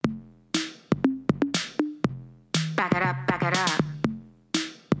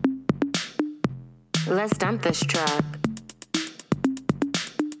Let's dump this truck.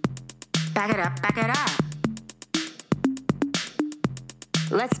 Back it up, back it up.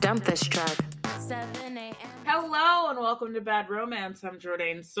 Let's dump this truck. 7 a.m. Hello and welcome to Bad Romance. I'm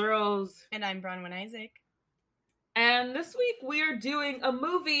Jordan Searles. And I'm Bronwyn Isaac. And this week we are doing a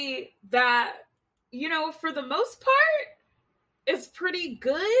movie that, you know, for the most part is pretty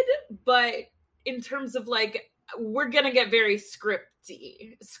good, but in terms of like, we're gonna get very script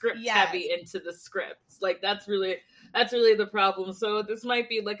heavy into the scripts. Like that's really the problem. So this might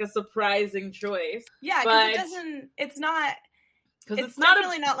be like a surprising choice. Yeah, because it's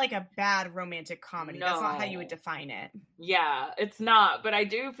definitely not like a bad romantic comedy. No. That's not how you would define it. Yeah, it's not. But I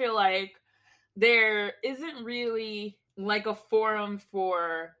do feel like there isn't really like a forum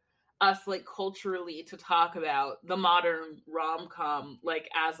for us like culturally to talk about the modern rom-com like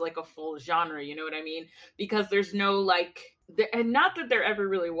as like a full genre, you know what I mean? Because there's no like, and not that there ever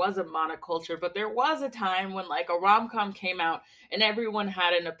really was a monoculture, but there was a time when like a rom-com came out and everyone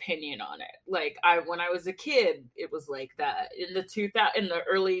had an opinion on it. Like when I was a kid, it was like that. In the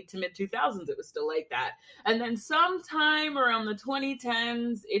early to mid 2000s, it was still like that. And then sometime around the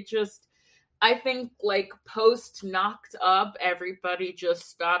 2010s, it just, I think like post Knocked Up, everybody just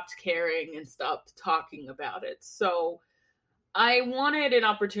stopped caring and stopped talking about it. So I wanted an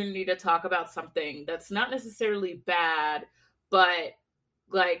opportunity to talk about something that's not necessarily bad, but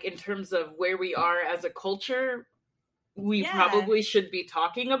like in terms of where we are as a culture, we probably should be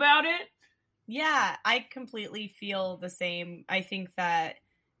talking about it. Yeah, I completely feel the same. I think that,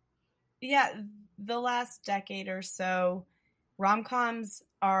 the last decade or so, rom-coms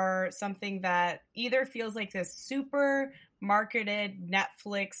are something that either feels like this super marketed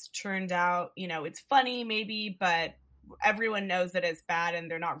Netflix churned out, it's funny maybe, but everyone knows that it's bad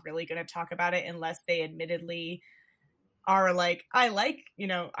and they're not really going to talk about it unless they admittedly are like, I like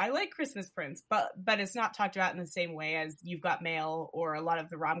Christmas Prince, but it's not talked about in the same way as You've Got Mail or a lot of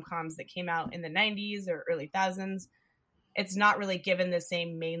the rom-coms that came out in the 90s or early thousands. It's not really given the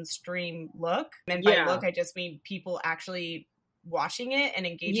same mainstream look. And by look, I just mean people actually watching it and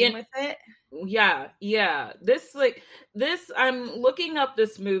engaging with it. Yeah. This I'm looking up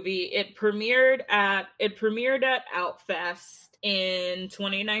this movie. It premiered at Outfest in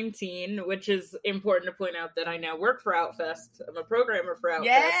 2019, which is important to point out that I now work for Outfest. I'm a programmer for Outfest.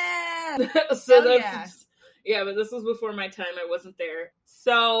 Yeah. So but this was before my time. I wasn't there.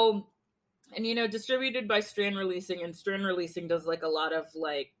 So, and distributed by Strand Releasing, and Strand Releasing does like a lot of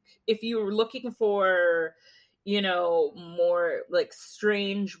like, if you were looking for more like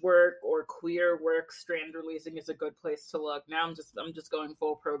strange work or queer work, Strand Releasing is a good place to look. Now I'm just going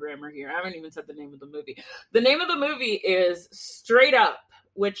full programmer here. I haven't even said the name of the movie. The name of the movie is Straight Up,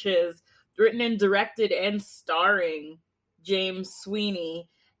 which is written and directed and starring James Sweeney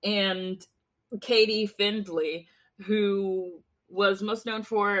and Katie Findlay, who was most known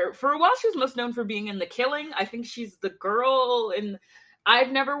for a while. She was most known for being in The Killing. I think she's the girl in. I've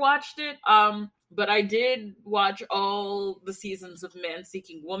never watched it. But I did watch all the seasons of Man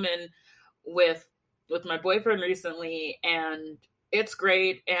Seeking Woman with my boyfriend recently, and it's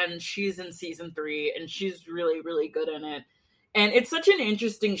great. And she's in season 3, and she's really, really good in it. And it's such an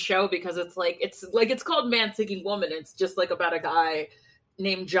interesting show because it's called Man Seeking Woman. It's just like about a guy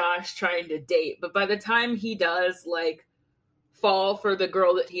named Josh trying to date, but by the time he does like fall for the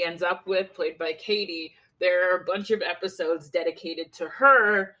girl that he ends up with, played by Katie, there are a bunch of episodes dedicated to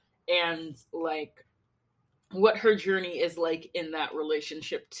her and like what her journey is like in that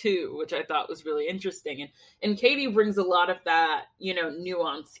relationship too, which I thought was really interesting. And Katie brings a lot of that,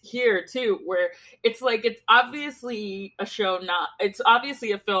 nuance here too, where it's like, it's obviously a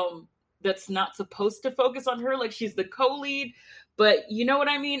film that's not supposed to focus on her. Like she's the co-lead, but you know what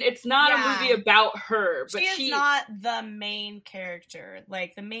I mean? It's not a movie about her. But she is not the main character.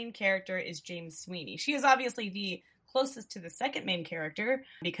 Like the main character is James Sweeney. She is obviously the closest to the second main character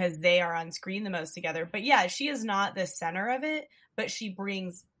because they are on screen the most together. But yeah, she is not the center of it, but she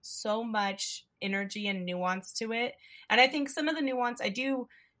brings so much energy and nuance to it. And I think some of the nuance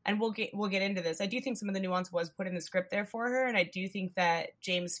and we'll get into this. I do think some of the nuance was put in the script there for her. And I do think that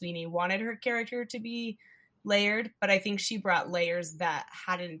James Sweeney wanted her character to be layered, but I think she brought layers that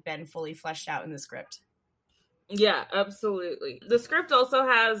hadn't been fully fleshed out in the script. Yeah, absolutely. The script also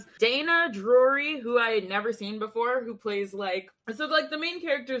has Dana Drury, who I had never seen before, who plays the main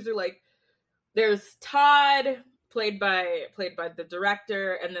characters are like, there's Todd, played by the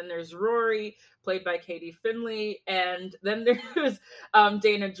director, and then there's Rory, played by Katie Findlay, and then there's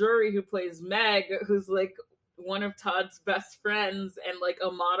Dana Drury, who plays Meg, who's like one of Todd's best friends and like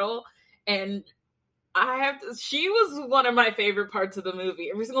a model, and She was one of my favorite parts of the movie.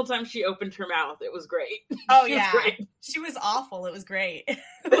 Every single time she opened her mouth, it was great. Oh, She was yeah. great. She was awful. It was great.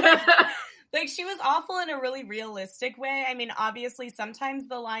 Like, she was awful in a really realistic way. I mean, obviously, sometimes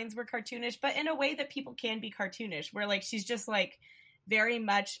the lines were cartoonish, but in a way that people can be cartoonish, where, like, she's just, like, very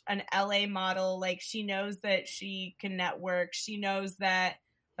much an LA model. Like, she knows that she can network. She knows that,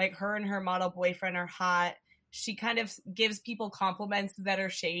 like, her and her model boyfriend are hot. She kind of gives people compliments that are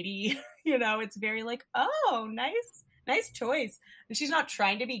shady. You know, it's very like, oh, nice choice. And she's not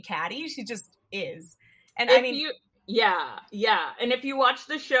trying to be catty. She just is. And Yeah. And if you watch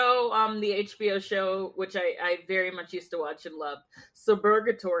the show, the HBO show, which I very much used to watch and love,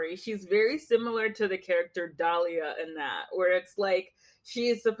 Suburgatory, she's very similar to the character Dahlia in that, where it's like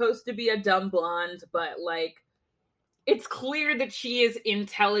she's supposed to be a dumb blonde, but like it's clear that she is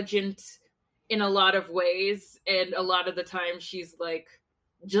intelligent in a lot of ways, and a lot of the time she's like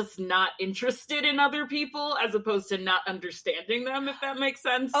just not interested in other people as opposed to not understanding them, if that makes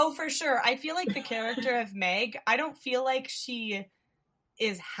sense. Oh, for sure. I feel like the character of Meg, I don't feel like she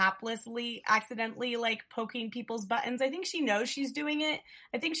is haplessly, accidentally, like, poking people's buttons. I think she knows she's doing it.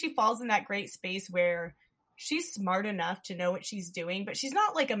 I think she falls in that great space where she's smart enough to know what she's doing, but she's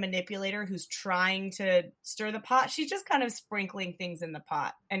not like a manipulator who's trying to stir the pot. She's just kind of sprinkling things in the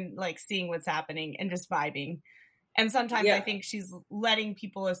pot and, like, seeing what's happening and just vibing. And sometimes I think she's letting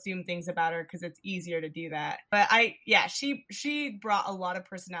people assume things about her because it's easier to do that. But she brought a lot of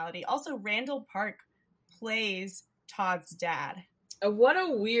personality. Also, Randall Park plays Todd's dad. What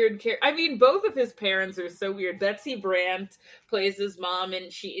a weird character. I mean, both of his parents are so weird. Betsy Brandt plays his mom,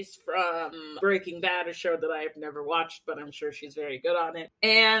 and she's from Breaking Bad, a show that I have never watched, but I'm sure she's very good on it.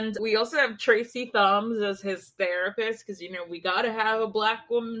 And we also have Tracy Thumbs as his therapist, because, you know, we gotta have a Black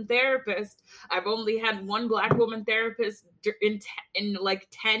woman therapist. I've only had one Black woman therapist in like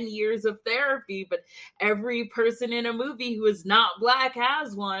 10 years of therapy, but every person in a movie who is not Black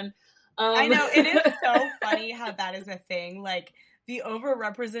has one. I know, it is so funny how that is a thing. Like, the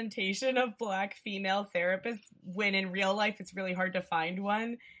overrepresentation of Black female therapists, when in real life it's really hard to find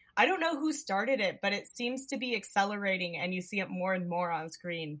one. I don't know who started it, but it seems to be accelerating, and you see it more and more on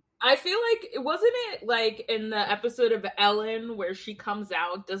screen. I feel like, wasn't it like in the episode of Ellen where she comes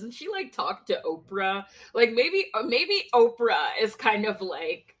out, doesn't she like talk to Oprah? Like maybe Oprah is kind of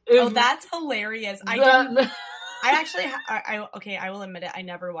like... Oh, that's hilarious. I will admit it, I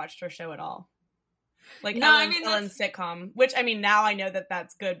never watched her show at all. Like, no, Ellen's sitcom, which, I mean, now I know that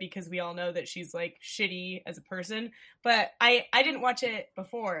that's good because we all know that she's, like, shitty as a person, but I didn't watch it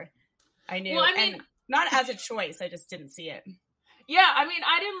before. I knew, well, and not as a choice, I just didn't see it. Yeah, I mean,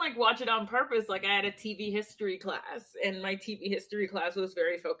 I didn't, like, watch it on purpose. Like, I had a TV history class, and my TV history class was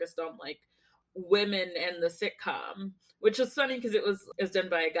very focused on, like, women and the sitcom, which was funny because it was done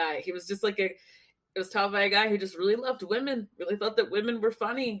by a guy. He was just, like, it was taught by a guy who just really loved women, really thought that women were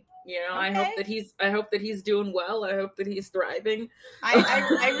funny. You know, okay. I hope that he's doing well. I hope that he's thriving.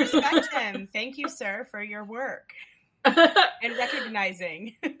 I respect him. Thank you, sir, for your work and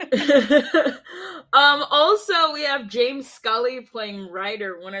recognizing. Also, we have James Scully playing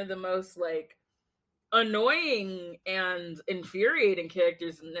Ryder, one of the most like annoying and infuriating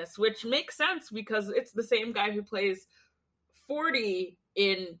characters in this, which makes sense because it's the same guy who plays 40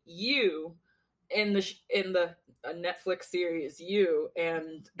 in You. In the Netflix series You,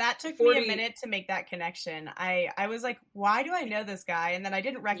 and that took me a minute to make that connection. I was like, why do I know this guy? And then I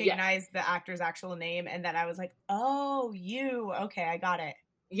didn't recognize the actor's actual name, and then I was like, oh, You, okay, I got it.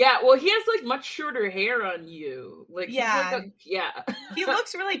 Yeah, well, he has like much shorter hair on You. Like, yeah, he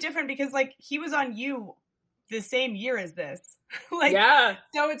looks really different because like he was on You the same year as this. Like, yeah.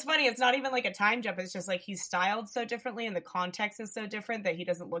 So it's funny. It's not even like a time jump. It's just like he's styled so differently, and the context is so different that he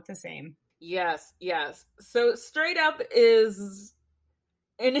doesn't look the same. Yes. So Straight Up is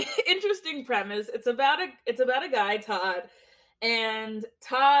an interesting premise. It's about a guy, Todd, and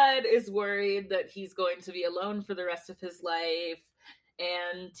Todd is worried that he's going to be alone for the rest of his life,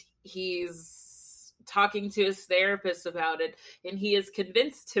 and he's talking to his therapist about it, and he has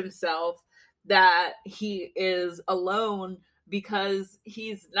convinced himself that he is alone because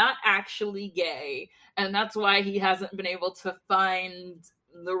he's not actually gay, and that's why he hasn't been able to find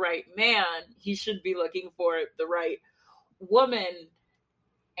the right man. He should be looking for the right woman.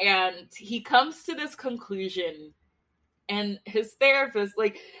 And he comes to this conclusion, and his therapist,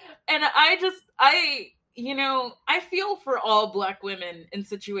 like, and I feel for all Black women in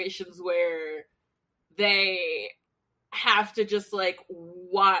situations where they have to just like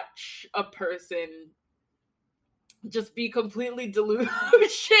watch a person just be completely delusional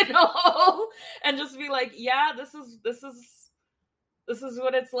and just be like, yeah, this is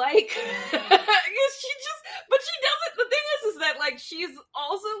what it's like. Because that like she's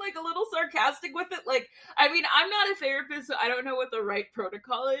also like a little sarcastic with it. Like, I mean, I'm not a therapist, so I don't know what the right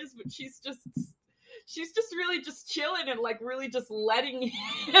protocol is, but she's just really just chilling and like really just letting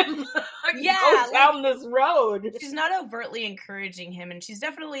him go down this road. She's not overtly encouraging him, and she's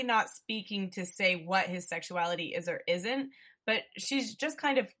definitely not speaking to say what his sexuality is or isn't, but she's just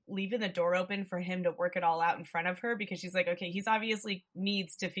kind of leaving the door open for him to work it all out in front of her, because she's like, okay, he's obviously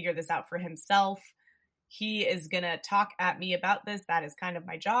needs to figure this out for himself. He is gonna talk at me about this. That is kind of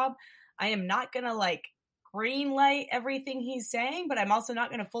my job. I am not gonna like green light everything he's saying, but I'm also not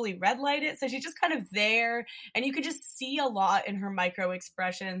going to fully red light it. So she's just kind of there, and you could just see a lot in her micro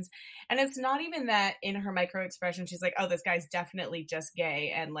expressions. And it's not even that in her micro expression she's like, oh, this guy's definitely just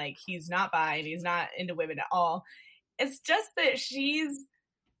gay and like he's not bi and he's not into women at all. It's just that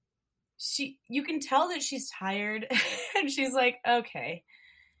you can tell that she's tired and she's like, okay,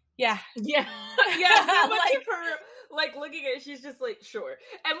 yeah. So much of her like looking at it, she's just like, sure.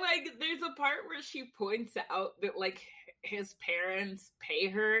 And like there's a part where she points out that like his parents pay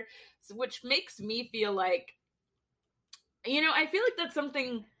her, which makes me feel like, you know, I feel like that's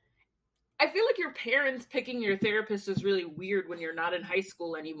something, I feel like your parents picking your therapist is really weird when you're not in high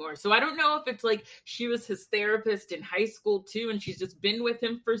school anymore. So I don't know if it's like she was his therapist in high school too, and she's just been with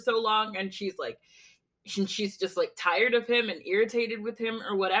him for so long, and she's just like tired of him and irritated with him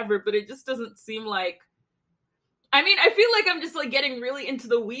or whatever. But it just doesn't seem like, I mean, I feel like I'm just like getting really into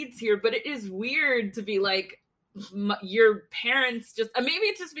the weeds here, but it is weird to be like, your parents just, maybe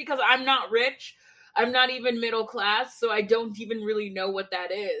it's just because I'm not rich. I'm not even middle class, so I don't even really know what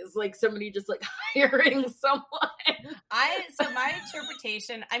that is. Like somebody just like hiring someone. So my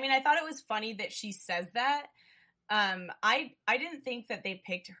interpretation, I mean, I thought it was funny that she says that. I didn't think that they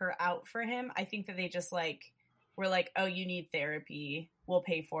picked her out for him. I think that they just like were like, oh, you need therapy, we'll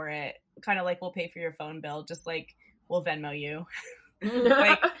pay for it. Kind of like, we'll pay for your phone bill, just like we'll Venmo you.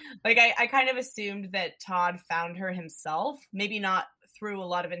 I kind of assumed that Todd found her himself, maybe not through a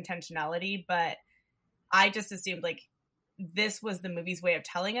lot of intentionality, but I just assumed like this was the movie's way of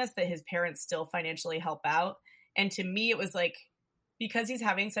telling us that his parents still financially help out. And to me, it was like, because he's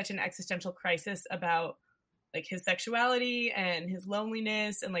having such an existential crisis about like his sexuality and his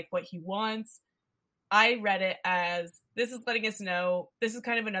loneliness and like what he wants, I read it as this is letting us know this is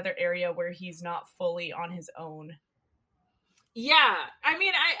kind of another area where he's not fully on his own. Yeah, I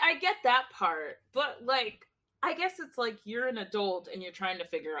mean, I get that part, but like, I guess it's like you're an adult and you're trying to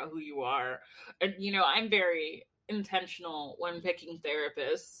figure out who you are. And, you know, I'm very intentional when picking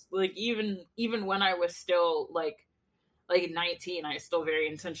therapists. Like, even when I was still like 19, I was still very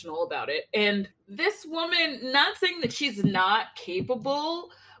intentional about it. And this woman, not saying that she's not capable,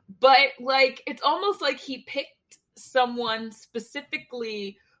 but like, it's almost like he picked someone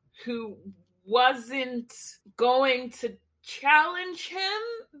specifically who wasn't going to challenge him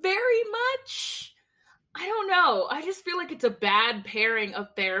very much. I don't know. I just feel like it's a bad pairing of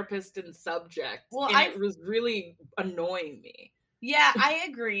therapist and subject. Well, it was really annoying me. Yeah, I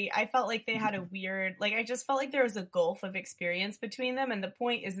agree. I felt like they had a weird, like, I just felt like there was a gulf of experience between them. And the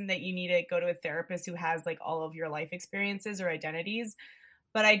point isn't that you need to go to a therapist who has like all of your life experiences or identities.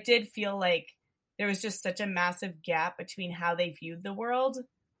 But I did feel like there was just such a massive gap between how they viewed the world.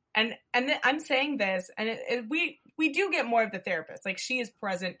 And I'm saying this, and we do get more of the therapist. Like, she is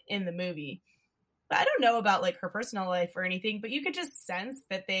present in the movie. But I don't know about like her personal life or anything, but you could just sense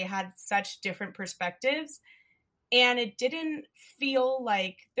that they had such different perspectives. And it didn't feel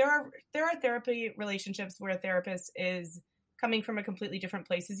like there are therapy relationships where a therapist is coming from a completely different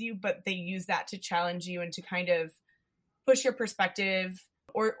place as you, but they use that to challenge you and to kind of push your perspective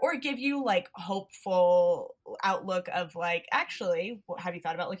or give you like hopeful outlook of like, actually, have you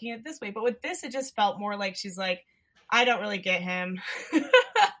thought about looking at it this way? But with this, it just felt more like she's like, I don't really get him.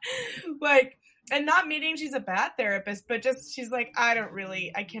 Like, and not meaning she's a bad therapist, but just she's like,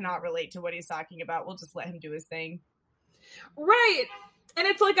 I cannot relate to what he's talking about. We'll just let him do his thing. Right. And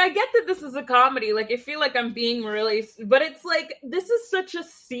it's like, I get that this is a comedy. Like, I feel like I'm being really, but it's like, this is such a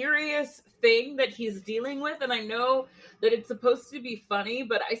serious thing that he's dealing with. And I know that it's supposed to be funny,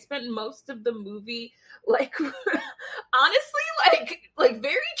 but I spent most of the movie, like, honestly, like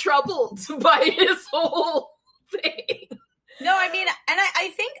very troubled by his whole thing. No, I mean, and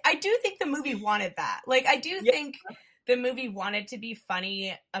I do think the movie wanted that. Like, I do think the movie wanted to be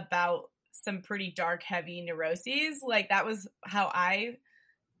funny about some pretty dark, heavy neuroses. Like, that was how I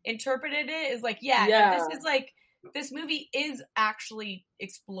interpreted it, is like, no, this is like, this movie is actually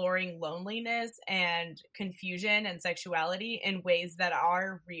exploring loneliness and confusion and sexuality in ways that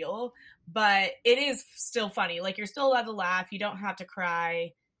are real, but it is still funny. Like, you're still allowed to laugh. You don't have to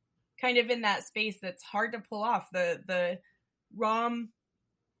cry, kind of in that space that's hard to pull off. The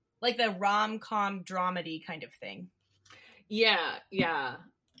like the rom-com dramedy kind of thing. Yeah.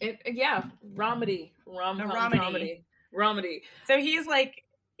 Romedy. Romedy. Romedy. So he's like,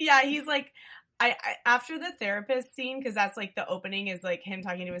 I after the therapist scene, because that's like the opening is like him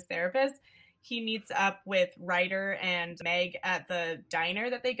talking to his therapist. He meets up with Ryder and Meg at the diner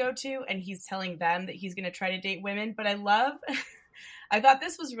that they go to, and he's telling them that he's going to try to date women. But I thought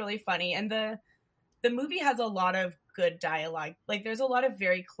this was really funny, and the movie has a lot of good dialogue. Like, there's a lot of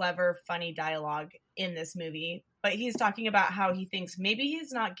very clever, funny dialogue in this movie. But he's talking about how he thinks maybe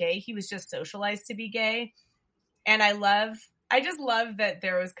he's not gay, he was just socialized to be gay. And I just love that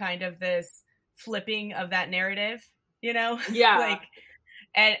there was kind of this flipping of that narrative, you know? Yeah. Like,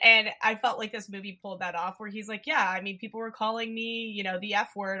 and I felt like this movie pulled that off, where he's like, yeah, I mean, people were calling me, you know, the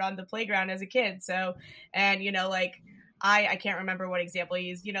F word on the playground as a kid. So, and, you know, like, I can't remember what example he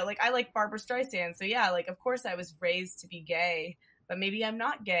used, you know, like, I like Barbara Streisand. So yeah, like, of course I was raised to be gay, but maybe I'm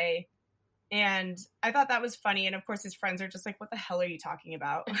not gay. And I thought that was funny. And of course his friends are just like, what the hell are you talking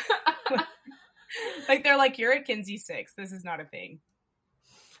about? Like, they're like, you're at Kinsey 6. This is not a thing.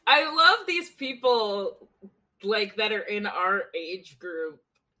 I love these people, like, that are in our age group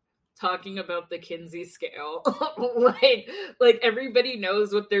talking about the Kinsey scale. like everybody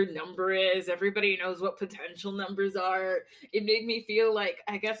knows what their number is. Everybody knows what potential numbers are. It made me feel like,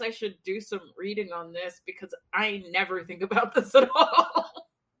 I guess I should do some reading on this, because I never think about this at all.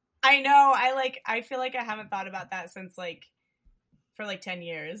 I know. I feel like I haven't thought about that since, like, for like 10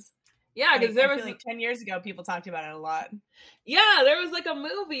 years. Yeah, because there was like 10 years ago, people talked about it a lot. Yeah, there was like a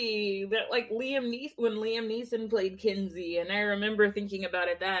movie that, like, when Liam Neeson played Kinsey, and I remember thinking about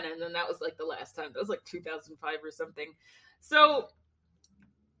it then, and then that was like the last time. That was like 2005 or something. So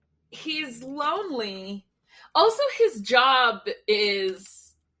he's lonely. Also, his job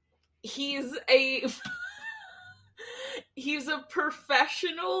is he's a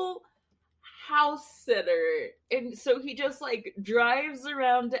professional house sitter, and so he just, like, drives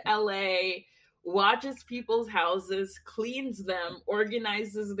around to LA, watches people's houses, cleans them,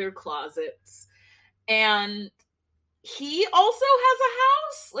 organizes their closets, and he also has a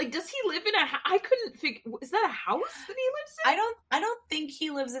house. Like, does he live in a I couldn't figure, is that a house that he lives in? I don't think he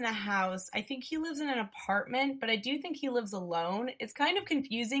lives in a house. I think he lives in an apartment, but I do think he lives alone. It's kind of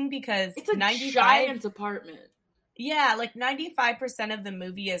confusing because it's a giant apartment. Yeah, like 95% of the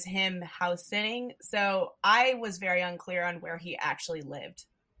movie is him house sitting. So I was very unclear on where he actually lived.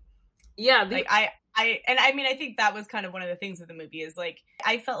 Yeah, I think that was kind of one of the things with the movie is, like,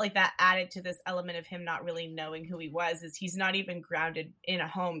 I felt like that added to this element of him not really knowing who he was, is he's not even grounded in a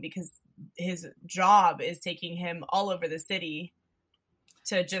home because his job is taking him all over the city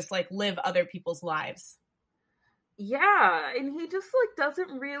to just, like, live other people's lives. Yeah, and he just, like,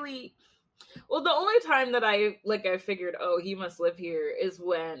 doesn't really. Well, the only time that I figured, oh, he must live here is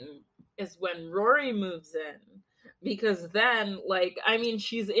when Rory moves in, because then, like, I mean,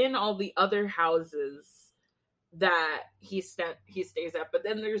 she's in all the other houses that he stays at, but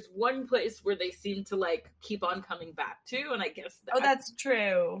then there's one place where they seem to, like, keep on coming back to, and I guess that's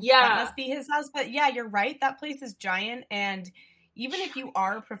true. Yeah, that must be his house. But yeah, you're right. That place is giant, and even if you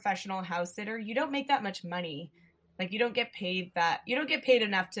are a professional house sitter, you don't make that much money. Like, you don't get paid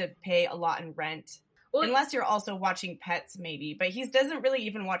enough to pay a lot in rent. Well, unless you're also watching Pets, maybe. But he doesn't really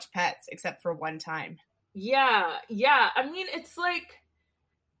even watch Pets except for one time. Yeah. I mean, it's like,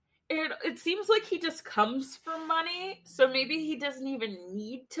 it seems like he just comes for money. So maybe he doesn't even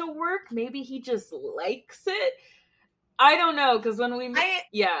need to work. Maybe he just likes it. I don't know, because when I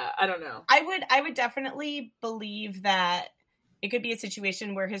don't know. I would definitely believe that it could be a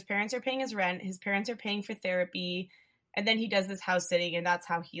situation where his parents are paying his rent, his parents are paying for therapy, and then he does this house sitting, and that's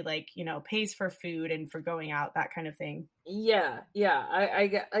how he, like, you know, pays for food and for going out, that kind of thing. Yeah. I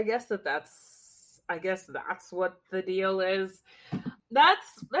guess that's what the deal is.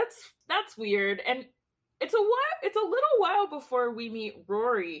 That's weird, and it's a little while before we meet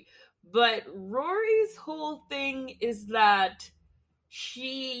Rory, but Rory's whole thing is that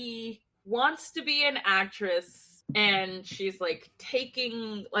she wants to be an actress. And she's, like,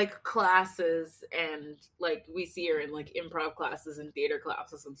 taking, like, classes, and, like, we see her in, like, improv classes and theater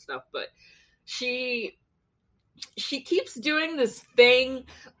classes and stuff, but she keeps doing this thing.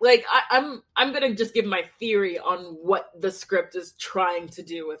 Like, I'm gonna just give my theory on what the script is trying to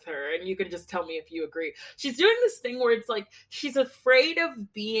do with her, and you can just tell me if you agree. She's doing this thing where it's like she's afraid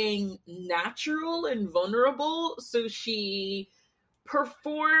of being natural and vulnerable, so she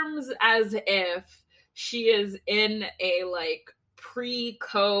performs as if she is in a, like,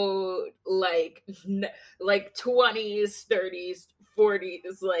 pre-code, like 20s, 30s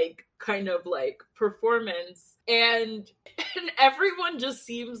 40s, like, kind of, like, performance. And everyone just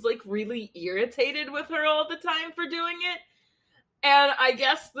seems, like, really irritated with her all the time for doing it. And I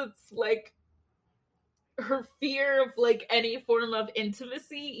guess that's, like, her fear of, like, any form of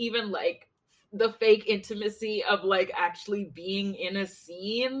intimacy, even, like, the fake intimacy of, like, actually being in a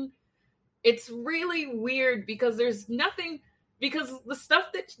scene. It's really weird because there's nothing, because the stuff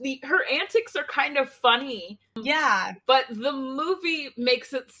that her antics are kind of funny. Yeah. But the movie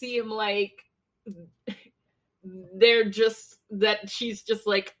makes it seem like they're just, that she's just,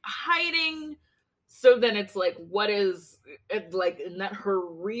 like, hiding. So then it's like, what is, like, and that her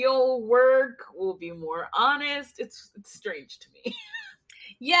real work will be more honest. It's strange to me.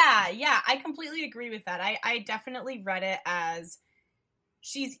 Yeah, I completely agree with that. I definitely read it as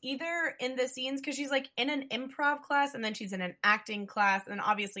she's either in the scenes because she's, like, in an improv class and then she's in an acting class, and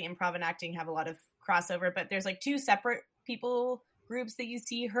obviously improv and acting have a lot of crossover, but there's, like, two separate people groups that you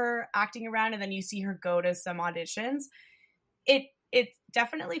see her acting around, and then you see her go to some auditions. It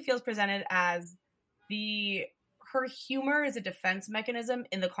definitely feels presented as her humor is a defense mechanism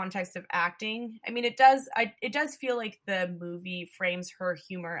in the context of acting. I mean, it does feel like the movie frames her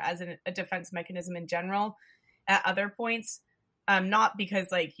humor as a defense mechanism in general at other points. Not because,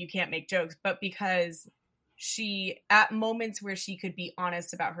 like, you can't make jokes, but because she, at moments where she could be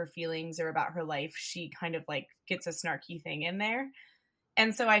honest about her feelings or about her life, she kind of, like, gets a snarky thing in there.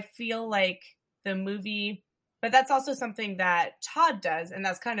 And so I feel like the movie, but that's also something that Todd does, and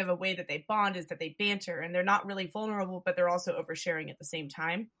that's kind of a way that they bond, is that they banter, and they're not really vulnerable, but they're also oversharing at the same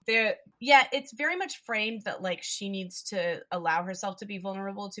time. It's very much framed that, like, she needs to allow herself to be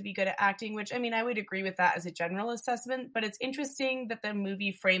vulnerable to be good at acting, which, I mean, I would agree with that as a general assessment, but it's interesting that the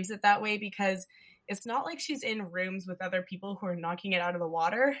movie frames it that way because it's not like she's in rooms with other people who are knocking it out of the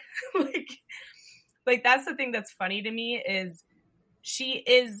water. like that's the thing that's funny to me is she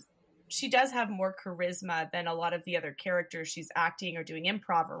does have more charisma than a lot of the other characters she's acting or doing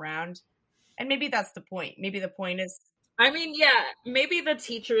improv around. And maybe that's the point. Maybe the point is, I mean, yeah, maybe the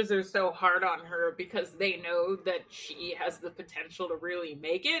teachers are so hard on her because they know that she has the potential to really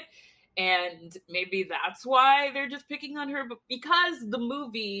make it. And maybe that's why they're just picking on her. But because the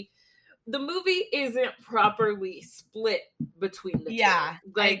movie isn't properly split between the two.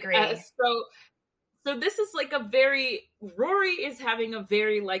 Like, I agree. So this is like Rory is having a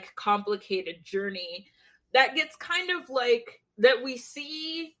very, like, complicated journey that gets kind of, like, that we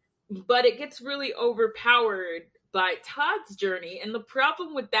see, but it gets really overpowered by Todd's journey. And the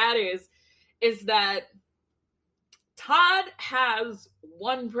problem with that is that Todd has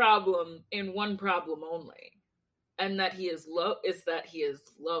one problem and one problem only, and that he is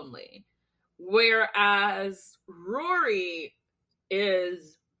lonely. Whereas Rory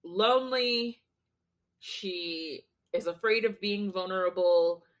is lonely. She is afraid of being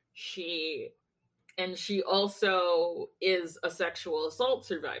vulnerable. She also is a sexual assault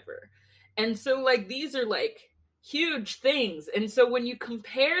survivor. And so, like, these are, like, huge things. And so when you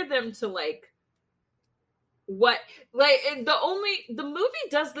compare them to, like, the movie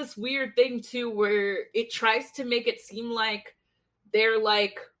does this weird thing too, where it tries to make it seem like they're,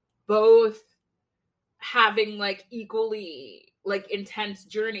 like, both having, like, equally, like, intense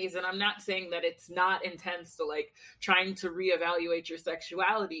journeys. And I'm not saying that it's not intense to, like, trying to reevaluate your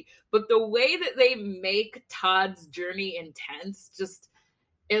sexuality, but the way that they make Todd's journey intense just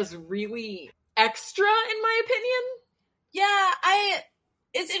is really extra, in my opinion. Yeah,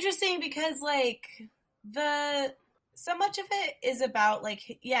 it's interesting because, like, so much of it is about,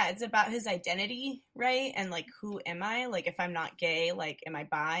 like, yeah, it's about his identity, right? And, like, who am I? Like, if I'm not gay, like, am I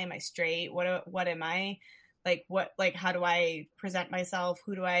bi? Am I straight? What am I? Like, how do I present myself?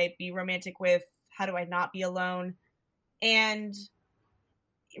 Who do I be romantic with? How do I not be alone? And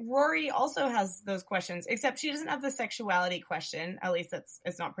Rory also has those questions, except she doesn't have the sexuality question. At least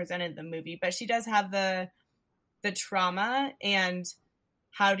it's not presented in the movie, but she does have the trauma and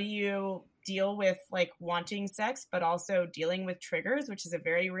how do you deal with, like, wanting sex, but also dealing with triggers, which is a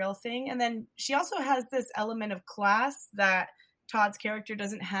very real thing. And then she also has this element of class that Todd's character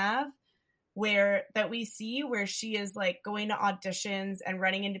doesn't have, where she is, like, going to auditions and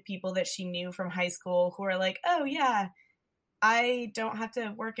running into people that she knew from high school who are like, oh yeah, I don't have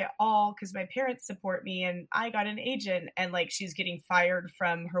to work at all because my parents support me and I got an agent. And, like, she's getting fired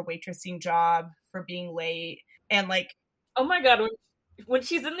from her waitressing job for being late. And, like, oh my God, when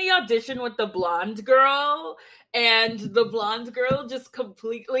she's in the audition with the blonde girl and the blonde girl just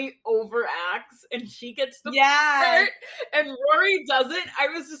completely overacts and she gets the part and Rory doesn't, I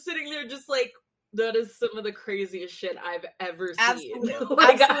was just sitting there just like, that is some of the craziest shit I've ever seen.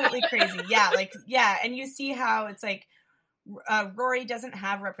 Absolutely crazy. Yeah, like, yeah. And you see how it's like Rory doesn't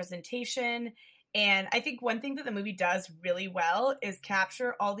have representation. And I think one thing that the movie does really well is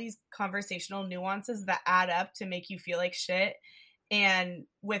capture all these conversational nuances that add up to make you feel like shit. And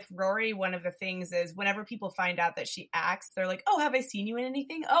with Rory, one of the things is whenever people find out that she acts, they're like, oh, have I seen you in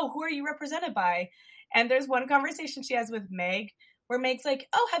anything? Oh, who are you represented by? And there's one conversation she has with Meg where Meg's like,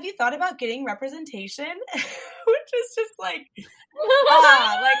 oh, have you thought about getting representation? Which is just like,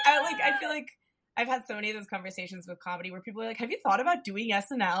 I feel like I've had so many of those conversations with comedy where people are like, have you thought about doing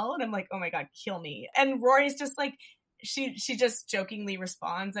SNL? And I'm like, oh my God, kill me. And Rory's just like, she just jokingly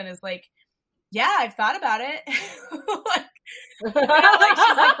responds and is like, yeah, I've thought about it. She's like,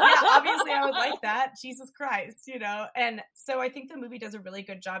 yeah, obviously I would like that. Jesus Christ, you know? And so I think the movie does a really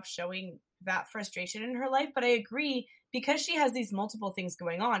good job showing that frustration in her life. But I agree, because she has these multiple things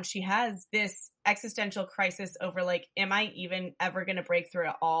going on, she has this existential crisis over like, am I even ever going to break through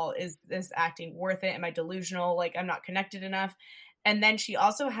at all? Is this acting worth it? Am I delusional? Like, I'm not connected enough. And then she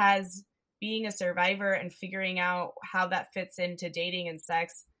also has being a survivor and figuring out how that fits into dating and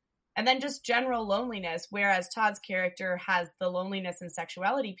sex. And then just general loneliness, whereas Todd's character has the loneliness and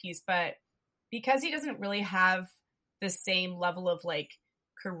sexuality piece. But because he doesn't really have the same level of like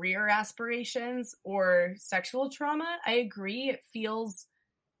career aspirations or sexual trauma, I agree, it feels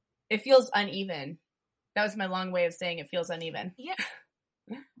uneven. That was my long way of saying it feels uneven. Yeah.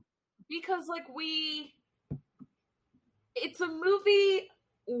 Because like it's a movie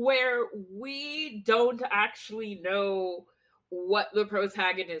where we don't actually know what the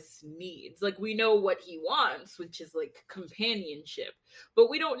protagonist needs. Like, we know what he wants, which is like companionship, but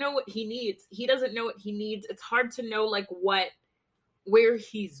we don't know what he needs. He doesn't know what he needs. It's hard to know like where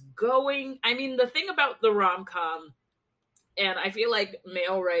he's going. I mean, the thing about the rom-com, and I feel like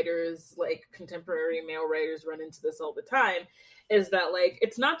male writers, like contemporary male writers, run into this all the time, is that like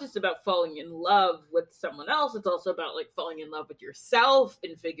it's not just about falling in love with someone else, it's also about like falling in love with yourself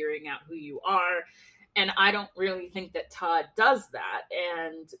and figuring out who you are. And I don't really think that Todd does that.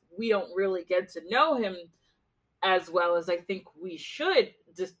 And we don't really get to know him as well as I think we should,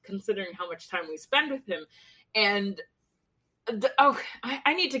 just considering how much time we spend with him. And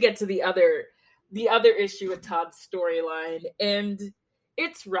I need to get to the other issue with Todd's storyline, and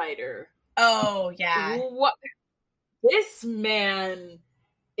it's Ryder. Oh, yeah. What? This man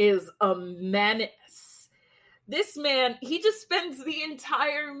is a menace. This man, he just spends the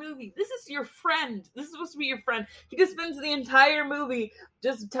entire movie. This is your friend. This is supposed to be your friend. He just spends the entire movie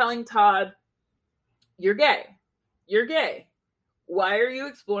just telling Todd, you're gay. You're gay. Why are you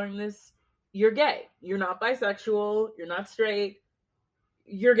exploring this? You're gay. You're not bisexual. You're not straight.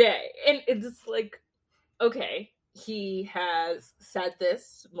 You're gay. And it's like, okay, he has said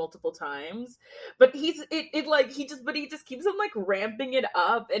this multiple times, but he just keeps on like ramping it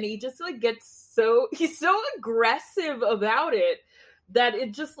up, and he just like he's so aggressive about it that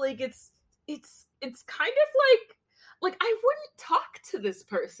it just like it's kind of like I wouldn't talk to this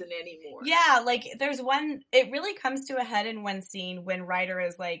person anymore. Yeah, like there's one, it really comes to a head in one scene when Ryder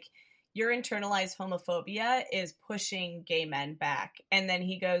is like, your internalized homophobia is pushing gay men back. And then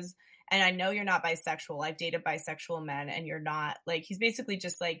he goes, and I know you're not bisexual. I've dated bisexual men and you're not. Like, he's basically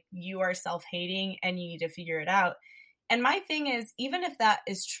just like, you are self-hating and you need to figure it out. And my thing is, even if that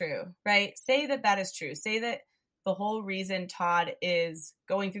is true, right? Say that is true. Say that the whole reason Todd is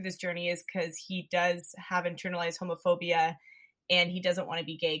going through this journey is because he does have internalized homophobia and he doesn't want to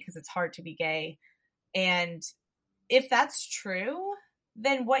be gay because it's hard to be gay. And if that's true,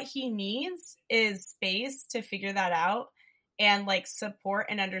 then what he needs is space to figure that out, and like support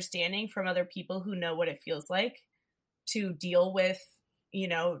and understanding from other people who know what it feels like to deal with,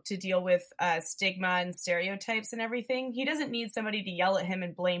 stigma and stereotypes and everything. He doesn't need somebody to yell at him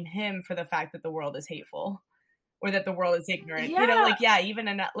and blame him for the fact that the world is hateful or that the world is ignorant. Yeah.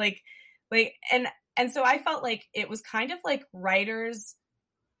 And so I felt like it was kind of like Ryder's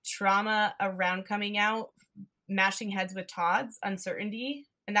trauma around coming out mashing heads with Todd's uncertainty.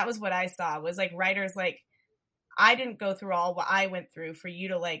 And that was what I saw, was like Ryder's like, I didn't go through all what I went through for you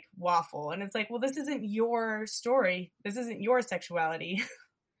to like waffle. And it's like, well, this isn't your story. This isn't your sexuality.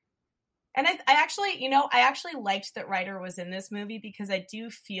 And I actually liked that Ryder was in this movie, because I do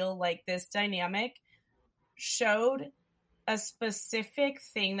feel like this dynamic showed a specific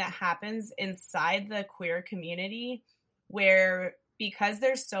thing that happens inside the queer community where, because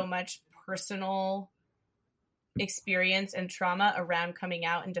there's so much personal experience and trauma around coming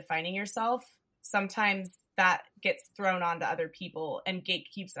out and defining yourself, sometimes that gets thrown onto other people and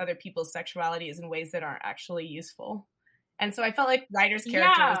gatekeeps other people's sexualities in ways that aren't actually useful. And so I felt like Ryder's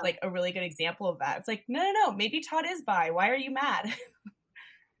character was like a really good example of that. It's like, no, maybe Todd is bi. Why are you mad?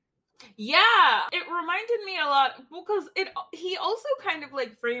 Yeah, it reminded me a lot because he also kind of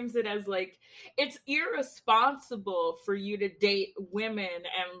like frames it as like it's irresponsible for you to date women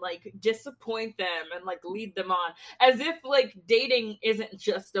and like disappoint them and like lead them on, as if like dating isn't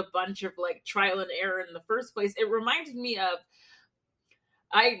just a bunch of like trial and error in the first place. It reminded me of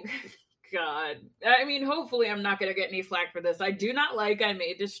I God. I mean, hopefully I'm not going to get any flack for this. I do not like I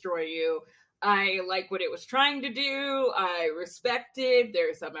May Destroy You. I like what it was trying to do. I respect it. There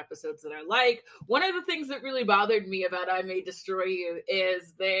are some episodes that I like. One of the things that really bothered me about I May Destroy You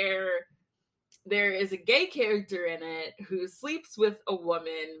is there is a gay character in it who sleeps with a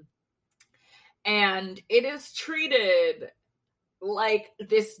woman, and it is treated like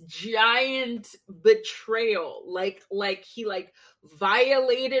this giant betrayal, like he like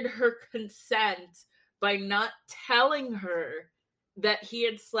violated her consent by not telling her that he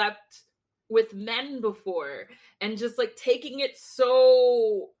had slept with men before, and just like taking it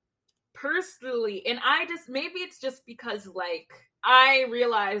so personally. And I just, maybe it's just because like I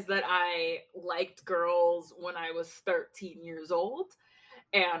realized that I liked girls when I was 13 years old,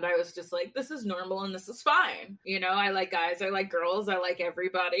 and I was just like, this is normal and this is fine. You know, I like guys, I like girls, I like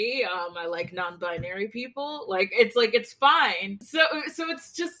everybody. I like non-binary people. Like it's fine. So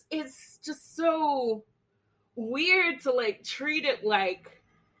it's just so weird to like treat it like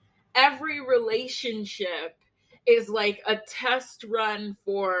every relationship is like a test run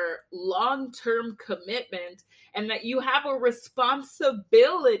for long-term commitment, and that you have a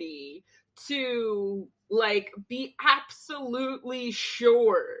responsibility to like be absolutely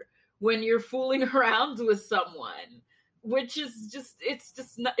sure when you're fooling around with someone, which is just, it's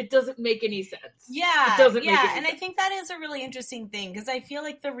just not, it doesn't make any sense. Yeah, it doesn't yeah, make any and sense. I think that is a really interesting thing, because I feel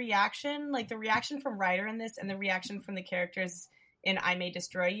like the reaction from Ryder in this and the reaction from the characters in I May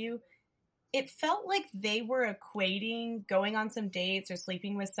Destroy You, it felt like they were equating going on some dates or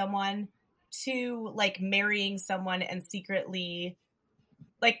sleeping with someone to like marrying someone and secretly,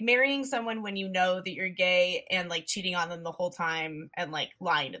 like marrying someone when you know that you're gay and like cheating on them the whole time and like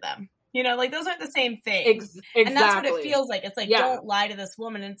lying to them. You know, like those aren't the same thing. Exactly. And that's what it feels like. It's like, Yeah. Don't lie to this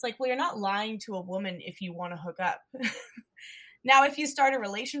woman. And it's like, well, you're not lying to a woman if you want to hook up. Now, if you start a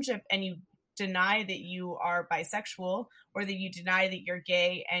relationship and you deny that you are bisexual, or that you deny that you're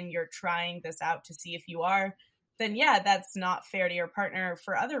gay and you're trying this out to see if you are, then yeah, that's not fair to your partner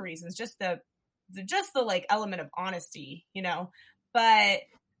for other reasons. Just the like element of honesty, you know. But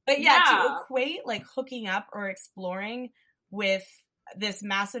yeah, to equate like hooking up or exploring with this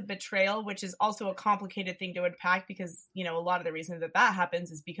massive betrayal, which is also a complicated thing to unpack, because, you know, a lot of the reason that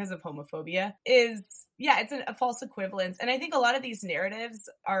happens is because of homophobia, is, yeah, it's a false equivalence. And I think a lot of these narratives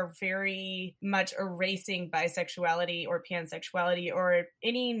are very much erasing bisexuality or pansexuality or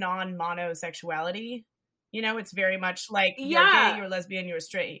any non-monosexuality. You know, it's very much like, you're gay, you're lesbian, you're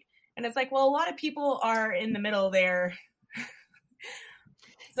straight. And it's like, well, a lot of people are in the middle there.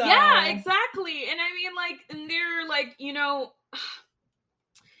 So. Yeah, exactly. And I mean, like, and they're like, you know,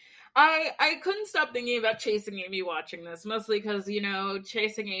 I couldn't stop thinking about Chasing Amy watching this, mostly because, you know,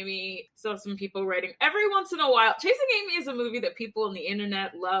 Chasing Amy, saw some people writing every once in a while. Chasing Amy is a movie that people on the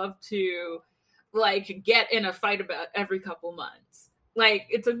internet love to, like, get in a fight about every couple months. Like,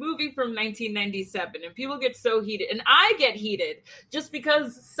 it's a movie from 1997, and people get so heated, and I get heated just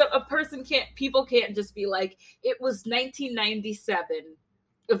because people can't just be like, it was 1997,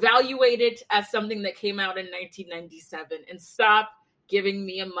 evaluate it as something that came out in 1997, and stop giving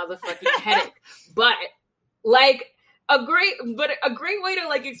me a motherfucking headache. But like a great way to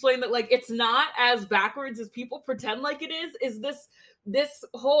like explain that like it's not as backwards as people pretend like it is this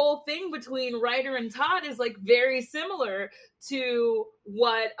whole thing between Ryder and Todd is like very similar to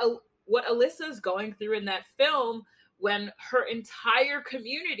what Alyssa's going through in that film, when her entire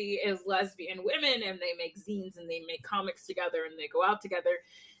community is lesbian women and they make zines and they make comics together and they go out together,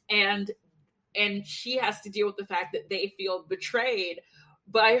 and she has to deal with the fact that they feel betrayed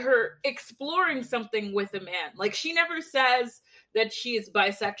by her exploring something with a man. Like, she never says that she is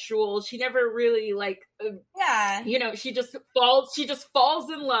bisexual. She never really like, you know, she just falls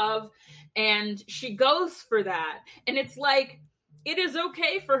in love and she goes for that. And it's like, it is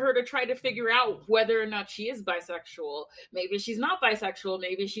okay for her to try to figure out whether or not she is bisexual. Maybe she's not bisexual.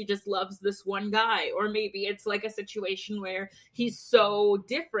 Maybe she just loves this one guy. Or maybe it's like a situation where he's so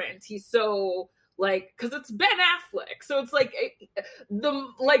different. He's so like, because it's Ben Affleck. So it's like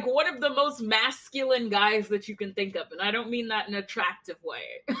one of the most masculine guys that you can think of. And I don't mean that in an attractive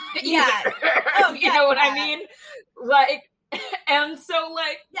way. Yeah. Oh, you know what I mean? Like, and so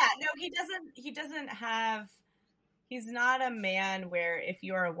like, yeah, no, he doesn't have, he's not a man where if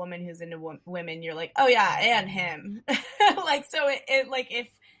you are a woman who's into women, you're like, oh yeah, and him. Like, so it like, if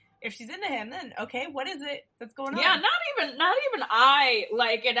if she's into him, then okay, what is it that's going on? Yeah, not even I,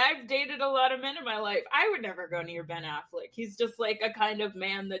 like, and I've dated a lot of men in my life. I would never go near Ben Affleck. He's just like a kind of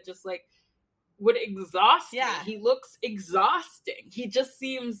man that just like would exhaust me. He looks exhausting. He just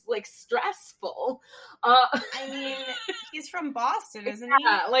seems like stressful. I mean, he's from Boston, isn't he?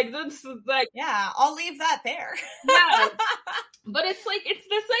 Yeah, like this is like, yeah, I'll leave that there. Yeah. But it's like, it's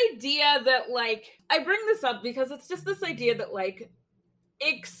this idea that like, I bring this up because it's just this idea that like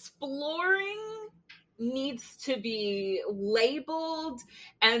exploring needs to be labeled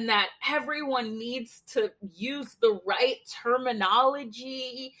and that everyone needs to use the right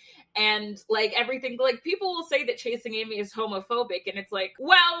terminology and like everything. Like people will say that Chasing Amy is homophobic, and it's like,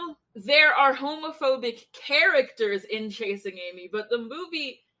 well, there are homophobic characters in Chasing Amy, but the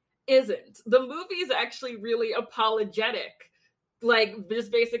movie isn't. The movie is actually really apologetic, like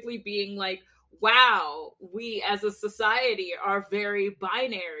just basically being like, wow, we as a society are very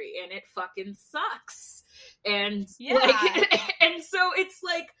binary and it fucking sucks. And like, and so it's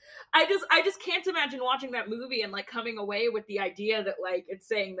like, I just can't imagine watching that movie and like coming away with the idea that like it's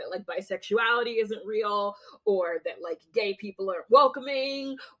saying that like bisexuality isn't real, or that like gay people aren't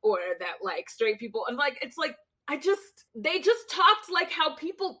welcoming, or that like straight people, and like it's like, they just talked like how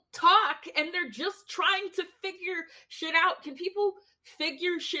people talk, and they're just trying to figure shit out. Can people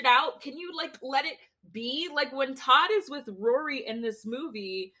figure shit out? Can you like let it be? Like when Todd is with Rory in this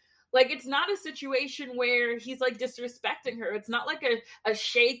movie, like it's not a situation where he's like disrespecting her. It's not like a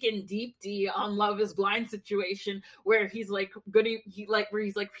Shake and Deep D on Love is Blind situation where he's like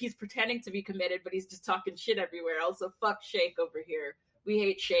he's pretending to be committed, but he's just talking shit everywhere else. So fuck Shake over here. We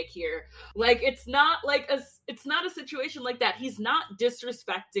hate Shake here. Like it's not a situation like that. He's not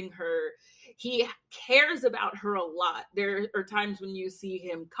disrespecting her. He cares about her a lot. There are times when you see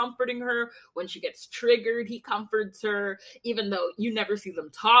him comforting her. When she gets triggered, he comforts her, even though you never see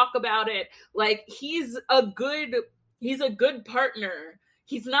them talk about it. Like he's a good partner.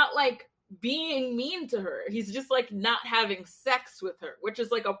 He's not like being mean to her. He's just like not having sex with her, which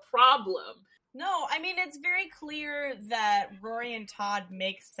is like a problem. No, I mean, it's very clear that Rory and Todd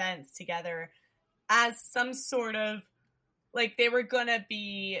make sense together as some sort of, like, they were going to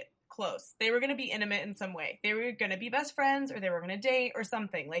be close. They were going to be intimate in some way. They were going to be best friends, or they were going to date or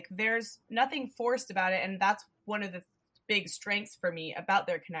something. Like, there's nothing forced about it, and that's one of the big strengths for me about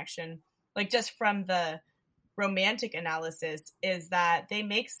their connection. Like, just from the romantic analysis, is that they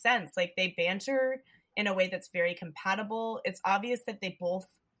make sense. Like, they banter in a way that's very compatible. It's obvious that they both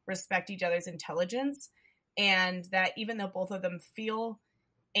respect each other's intelligence, and that even though both of them feel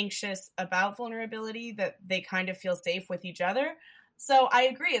anxious about vulnerability, that they kind of feel safe with each other. So I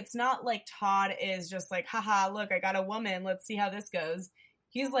agree. It's not like Todd is just like, haha, look, I got a woman. Let's see how this goes.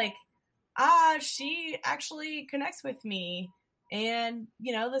 He's like, she actually connects with me, and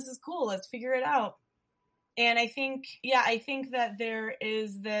this is cool. Let's figure it out. And I think that there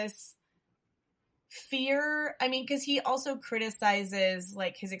is this fear. I mean, because he also criticizes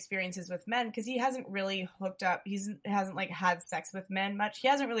like his experiences with men, because he hasn't really hooked up. He hasn't like had sex with men much. He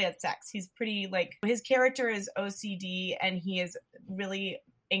hasn't really had sex. He's pretty like, his character is OCD, and he is really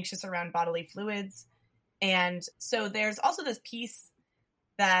anxious around bodily fluids. And so there's also this piece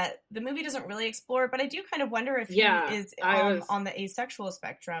that the movie doesn't really explore, but I do kind of wonder if he is on the asexual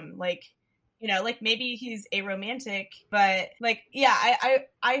spectrum. Like, like maybe he's aromantic, but like, yeah,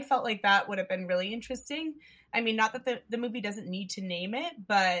 I felt like that would have been really interesting. I mean, not that the movie doesn't need to name it,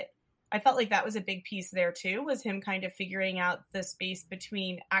 but I felt like that was a big piece there too, was him kind of figuring out the space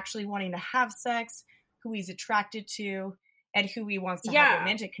between actually wanting to have sex, who he's attracted to, and who he wants to have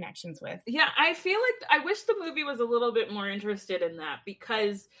romantic connections with. Yeah, I feel like I wish the movie was a little bit more interested in that,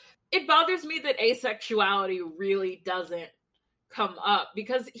 because it bothers me that asexuality really doesn't come up,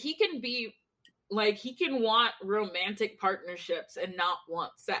 because he can be like, he can want romantic partnerships and not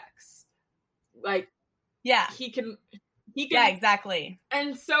want sex. Like, yeah, he can, yeah, exactly.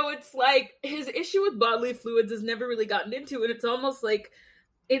 And so it's like, his issue with bodily fluids is never really gotten into, and it's almost like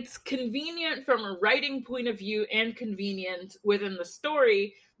it's convenient from a writing point of view and convenient within the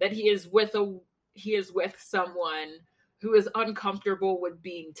story that he is with someone who is uncomfortable with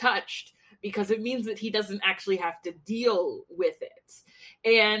being touched, because it means that he doesn't actually have to deal with it.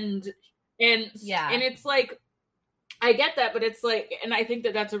 And it's like, I get that, but it's like, and I think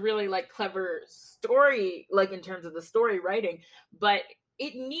that that's a really like clever story, like in terms of the story writing, but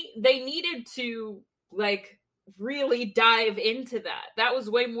they needed to like really dive into that. That was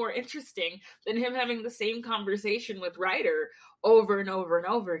way more interesting than him having the same conversation with Ryder over and over and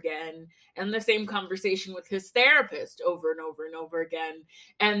over again, and the same conversation with his therapist over and over and over again,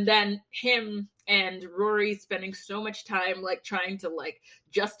 and then him and Rory spending so much time like trying to like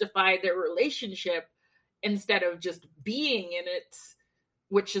justify their relationship instead of just being in it,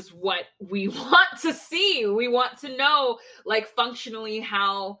 which is what we want to see. We want to know like functionally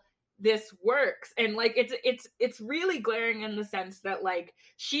how this works. And like it's really glaring in the sense that like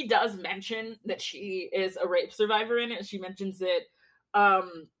she does mention that she is a rape survivor in it. She mentions it.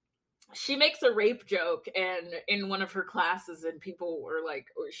 She makes a rape joke and in one of her classes, and people were like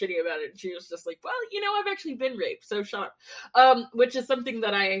shitty about it. And she was just like, well, you know, I've actually been raped, so shut up. Which is something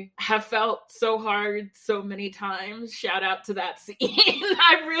that I have felt so hard so many times. Shout out to that scene.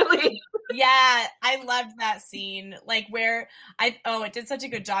 I really Yeah, I loved that scene. Like where it did such a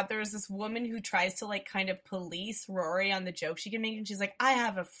good job. There was this woman who tries to like kind of police Rory on the joke she can make, and she's like, I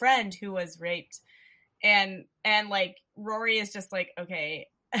have a friend who was raped. And like Rory is just like, okay.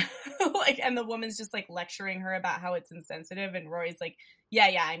 Like, and the woman's just like lecturing her about how it's insensitive, and Rory's like, yeah,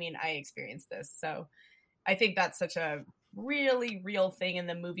 I mean, I experienced this. So I think that's such a really real thing, and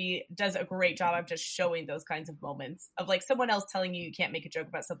the movie does a great job of just showing those kinds of moments of like someone else telling you can't make a joke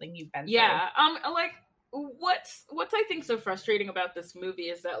about something you've been through. Like what's I think so frustrating about this movie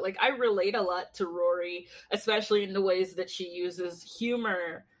is that like I relate a lot to Rory, especially in the ways that she uses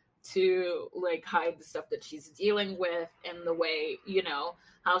humor to like hide the stuff that she's dealing with, and the way, you know,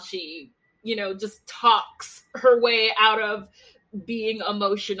 how she, you know, just talks her way out of being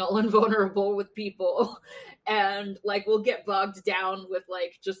emotional and vulnerable with people, and like will get bogged down with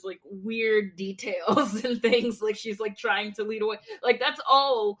like just like weird details and things. Like she's like trying to lead away, like that's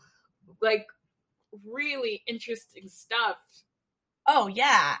all like really interesting stuff. Oh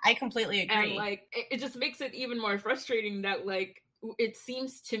yeah, I completely agree. And like it just makes it even more frustrating that like it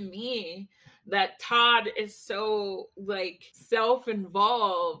seems to me that Todd is so like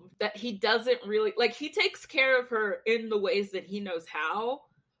self-involved that he doesn't really like, he takes care of her in the ways that he knows how,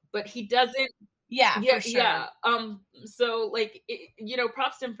 but he doesn't. For sure. So like you know,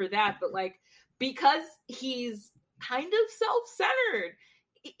 props to him for that, but like because he's kind of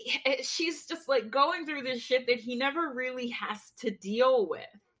self-centered, she's just like going through this shit that he never really has to deal with.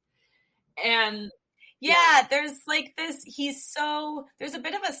 And yeah, there's like this, there's a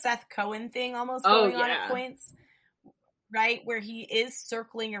bit of a Seth Cohen thing almost going on at points, right? Where he is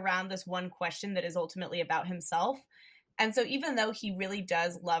circling around this one question that is ultimately about himself. And so even though he really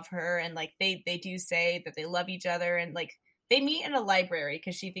does love her, and like they do say that they love each other, and like they meet in a library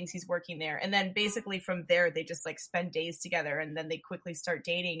because she thinks he's working there. And then basically from there, they just like spend days together, and then they quickly start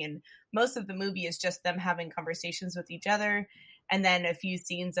dating. And most of the movie is just them having conversations with each other. And then a few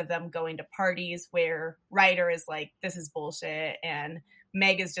scenes of them going to parties where Ryder is like, this is bullshit, and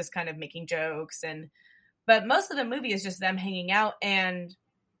Meg is just kind of making jokes. But most of the movie is just them hanging out. And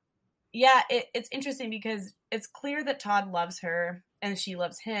yeah, it's interesting because it's clear that Todd loves her and she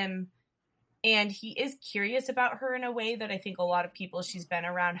loves him. And he is curious about her in a way that I think a lot of people she's been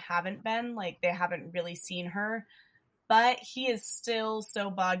around haven't been. Like, they haven't really seen her. But he is still so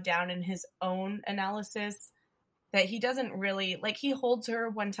bogged down in his own analysis that he doesn't really, like, he holds her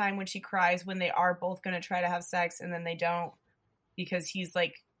one time when she cries when they are both going to try to have sex, and then they don't, because he's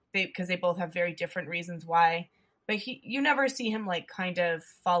like, because they both have very different reasons why. But you never see him like kind of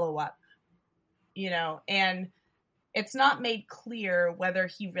follow up, you know, and it's not made clear whether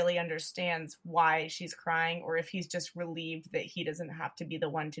he really understands why she's crying, or if he's just relieved that he doesn't have to be the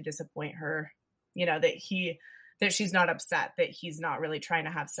one to disappoint her, you know, that she's not upset that he's not really trying to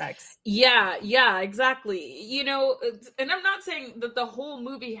have sex. Yeah, exactly. You know, and I'm not saying that the whole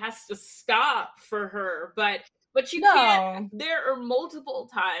movie has to stop for her, but you can't. There are multiple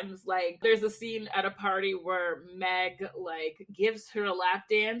times, like there's a scene at a party where Meg like gives her a lap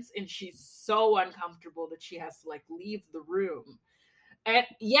dance, and she's so uncomfortable that she has to like leave the room. And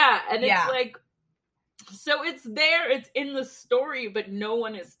it's like, so it's there, it's in the story, but no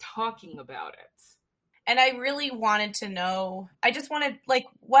one is talking about it. And I really wanted to know, I just wanted, like,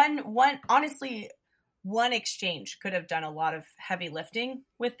 honestly, one exchange could have done a lot of heavy lifting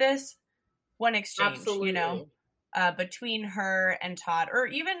with this. One exchange, absolutely. You know, between her and Todd. Or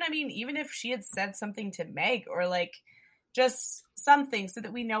even if she had said something to Meg, or, like, just something so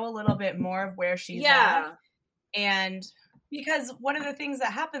that we know a little bit more of where she's at. And because one of the things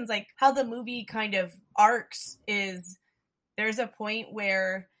that happens, like, how the movie kind of arcs is there's a point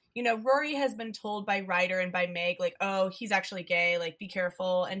where, you know, Rory has been told by Ryder and by Meg, like, oh, he's actually gay, like, be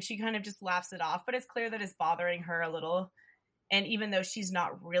careful. And she kind of just laughs it off. But it's clear that it's bothering her a little. And even though she's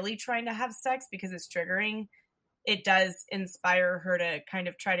not really trying to have sex because it's triggering, it does inspire her to kind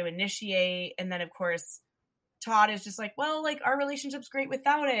of try to initiate. And then, of course, Todd is just like, well, like, our relationship's great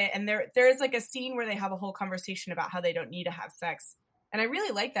without it. And there is like a scene where they have a whole conversation about how they don't need to have sex. And I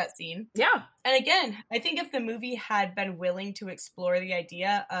really like that scene. Yeah. And again, I think if the movie had been willing to explore the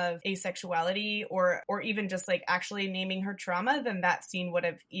idea of asexuality or even just like actually naming her trauma, then that scene would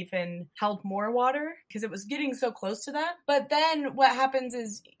have even held more water because it was getting so close to that. But then what happens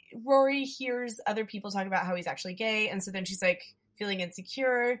is Rory hears other people talk about how he's actually gay. And so then she's like feeling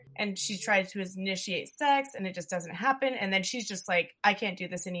insecure and she tries to initiate sex and it just doesn't happen. And then she's just like, I can't do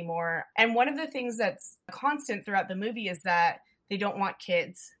this anymore. And one of the things that's constant throughout the movie is that they don't want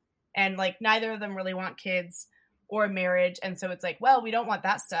kids. And like neither of them really want kids or marriage. And so it's like, well, we don't want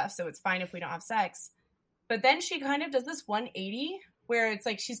that stuff. So it's fine if we don't have sex. But then she kind of does this 180 where it's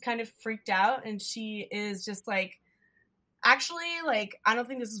like she's kind of freaked out and she is just like, actually, like, I don't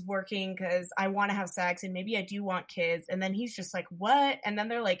think this is working because I want to have sex and maybe I do want kids. And then he's just like, what? And then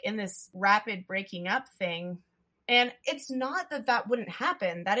they're like in this rapid breaking up thing. And it's not that that wouldn't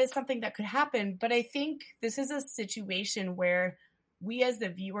happen. That is something that could happen. But I think this is a situation where we as the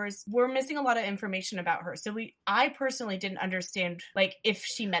viewers, we're missing a lot of information about her. So I personally didn't understand, like, if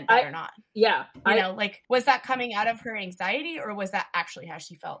she meant that or not. Yeah. You know, like, was that coming out of her anxiety or was that actually how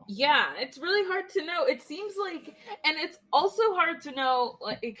she felt? Yeah, it's really hard to know. It seems like, and it's also hard to know,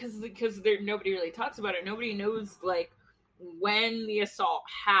 like, because nobody really talks about it. Nobody knows, like, when the assault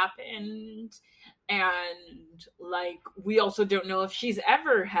happened. And, like, we also don't know if she's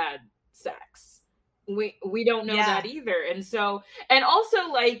ever had sex. We don't know that either. And so, and also,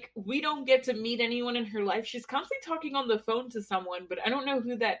 like, we don't get to meet anyone in her life. She's constantly talking on the phone to someone, but I don't know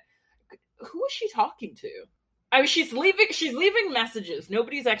who is she talking to? I mean, she's leaving messages.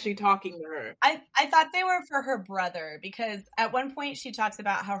 Nobody's actually talking to her. I thought they were for her brother because at one point she talks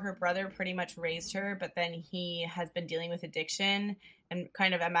about how her brother pretty much raised her, but then he has been dealing with addiction and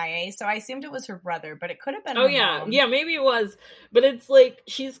kind of MIA. So I assumed it was her brother, but it could have been her mom. Yeah, maybe it was. But it's like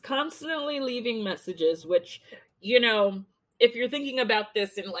she's constantly leaving messages, which, you know, if you're thinking about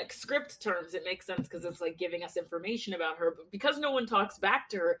this in like script terms, it makes sense because it's like giving us information about her. But because no one talks back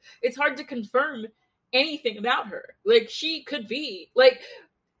to her, it's hard to confirm anything about her. Like, she could be like,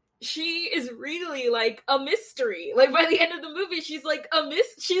 she is really like a mystery. Like, by the end of the movie, she's like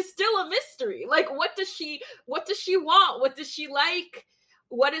she's still a mystery. Like, what does she want? What does she like?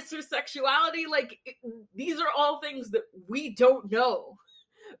 What is her sexuality? Like, these are all things that we don't know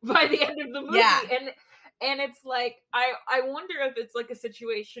by the end of the movie. Yeah. And it's like, I wonder if it's like a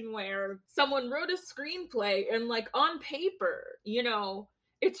situation where someone wrote a screenplay and, like, on paper, you know,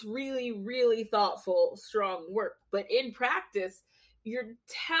 it's really, really thoughtful, strong work. But in practice, you're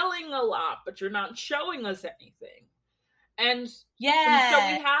telling a lot, but you're not showing us anything. And so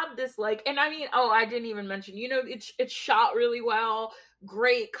we have this, like, and I mean, I didn't even mention, you know, it's shot really well.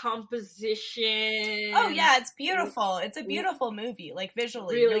 Great composition. Oh yeah, it's beautiful. It's a beautiful movie, like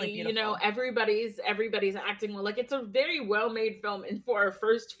visually, really beautiful. You know, everybody's acting well. Like, it's a very well made film, and for our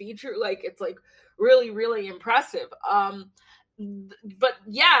first feature, like, it's like really, really impressive. But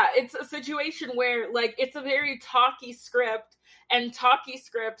yeah, it's a situation where, like, it's a very talky script, and talky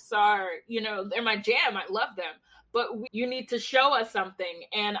scripts are, you know, they're my jam. I love them. But you need to show us something.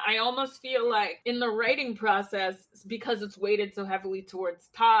 And I almost feel like in the writing process, because it's weighted so heavily towards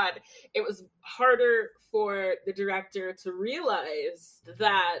Todd, it was harder for the director to realize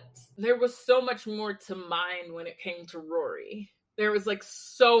that there was so much more to mine when it came to Rory. There was, like,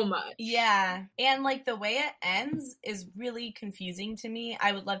 so much. Yeah. And, like, the way it ends is really confusing to me.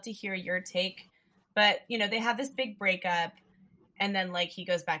 I would love to hear your take. But, you know, they have this big breakup. And then, like, he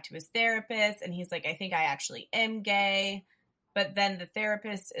goes back to his therapist. And he's like, I think I actually am gay. But then the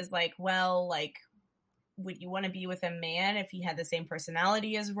therapist is like, well, like, would you want to be with a man if he had the same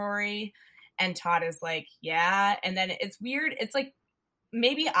personality as Rory? And Todd is like, yeah. And then it's weird. It's like,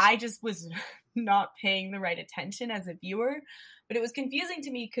 maybe I just was not paying the right attention as a viewer, but it was confusing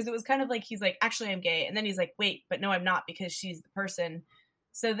to me because it was kind of like, he's like, actually I'm gay. And then he's like, wait, but no, I'm not, because she's the person.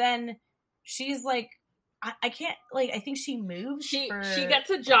 So then she's like, I can't, like, I think she moves. She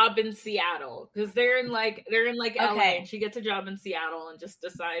gets a job in Seattle because they're in LA. And she gets a job in Seattle and just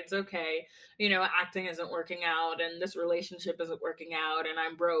decides, okay, you know, acting isn't working out and this relationship isn't working out and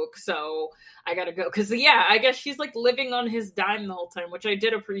I'm broke, so I gotta go. Because yeah, I guess she's like living on his dime the whole time, which I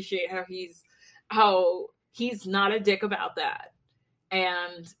did appreciate how he's not a dick about that.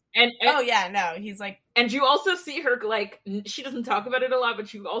 And oh yeah, no, he's like, and you also see her, like, she doesn't talk about it a lot,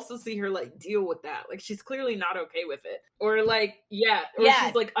 but you also see her, like, deal with that. Like, she's clearly not okay with it, or like,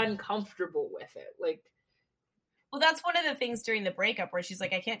 she's like uncomfortable with it. Like, well, that's one of the things during the breakup where she's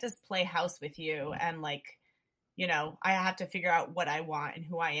like, I can't just play house with you and like you know, I have to figure out what I want and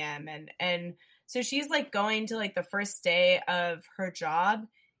who I am. And so she's like going to like the first day of her job,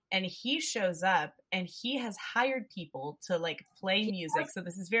 and he shows up and he has hired people to like play music. So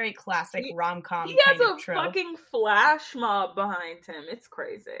this is very classic rom-com He has kind of a trope. fucking flash mob behind him. It's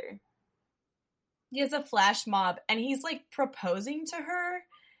crazy. He has a flash mob and he's like proposing to her,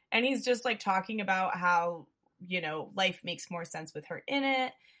 and he's just like talking about how, you know, life makes more sense with her in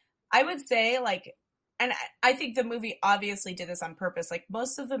it. I would say like, and I think the movie obviously did this on purpose. Like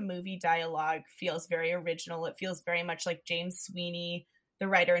most of the movie dialogue feels very original. It feels very much like James Sweeney, the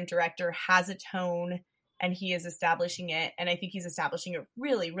writer and director, has a tone and he is establishing it. And I think he's establishing it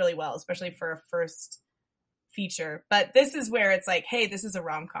really, really well, especially for a first feature. But this is where it's like, hey, this is a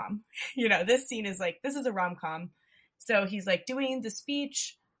rom-com. You know, this scene is like, this is a rom-com. So he's like doing the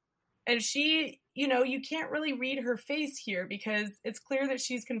speech, and she, you know, you can't really read her face here because it's clear that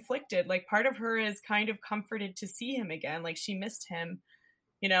she's conflicted. Like part of her is kind of comforted to see him again. Like she missed him,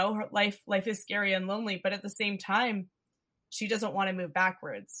 you know, her life is scary and lonely, but at the same time, she doesn't want to move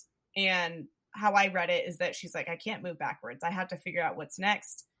backwards. And how I read it is that she's like, I can't move backwards. I have to figure out what's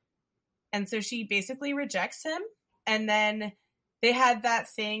next. And so she basically rejects him. And then they had that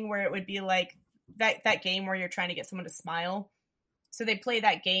thing where it would be like that game where you're trying to get someone to smile. So they play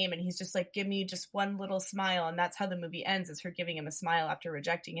that game and he's just like, give me just one little smile. And that's how the movie ends, is her giving him a smile after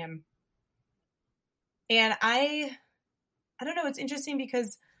rejecting him. And I don't know. It's interesting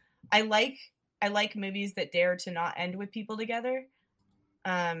because I like movies that dare to not end with people together.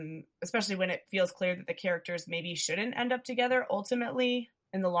 Especially when it feels clear that the characters maybe shouldn't end up together ultimately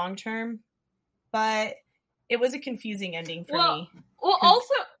in the long term. But it was a confusing ending for me. Well,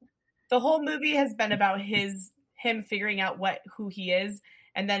 also the whole movie has been about him figuring out who he is,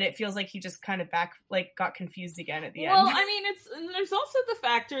 and then it feels like he just kind of got confused again at the end. Well, I mean, there's also the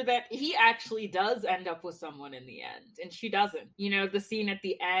factor that he actually does end up with someone in the end, and she doesn't. You know, the scene at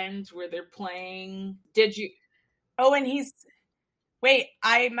the end where they're playing. Did you? Oh, and he's. Wait,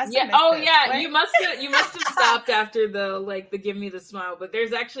 I must have missed oh this. yeah, What? you must have stopped after the give me the smile, but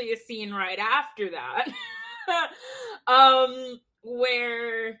there's actually a scene right after that.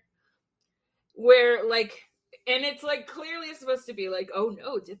 where like, and it's like clearly supposed to be like, oh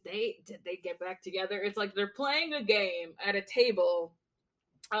no, did they get back together? It's like they're playing a game at a table.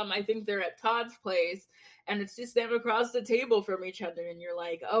 I think they're at Todd's place, and it's just them across the table from each other, and you're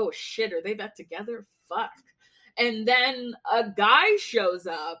like, oh shit, are they back together? Fuck. And then a guy shows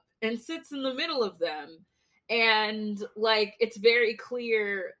up and sits in the middle of them. And like, it's very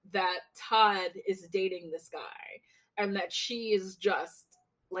clear that Todd is dating this guy and that she is just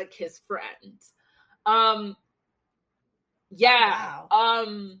like his friend. Yeah.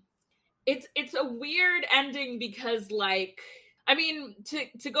 Wow. It's a weird ending because like, I mean,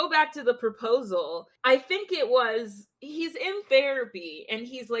 to go back to the proposal, I think it was, he's in therapy and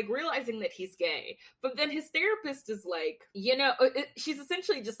he's like realizing that he's gay, but then his therapist is like, you know, she's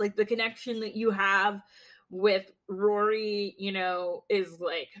essentially just like, the connection that you have with Rory, you know, is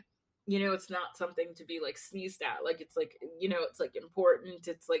like, you know, it's not something to be like sneezed at. Like, it's like, you know, it's like important.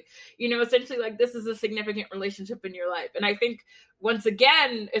 It's like, you know, essentially like this is a significant relationship in your life. And I think once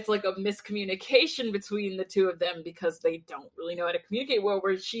again, it's like a miscommunication between the two of them because they don't really know how to communicate well,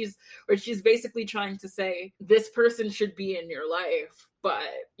 where she's basically trying to say this person should be in your life, but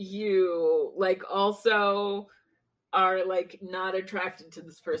you like also are like not attracted to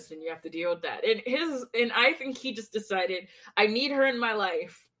this person. You have to deal with that. And I think he just decided, I need her in my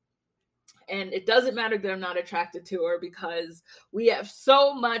life. And it doesn't matter that I'm not attracted to her because we have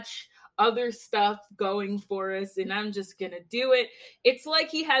so much other stuff going for us and I'm just going to do it. It's like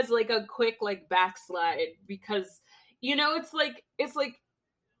he has like a quick like backslide because, you know, he's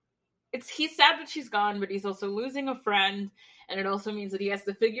sad that she's gone, but he's also losing a friend. And it also means that he has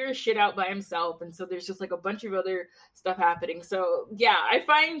to figure his shit out by himself. And so there's just like a bunch of other stuff happening. So yeah, I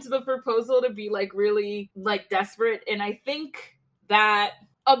find the proposal to be like really like desperate. And I think that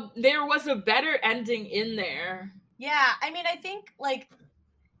there was a better ending in there. Yeah, I mean, I think like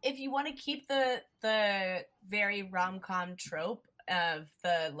if you want to keep the very rom-com trope of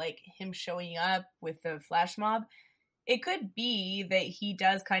the like him showing up with the flash mob, it could be that he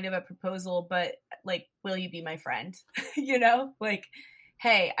does kind of a proposal, but like, will you be my friend? You know, like,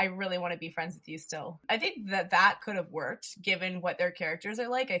 hey, I really want to be friends with you still. I think that could have worked given what their characters are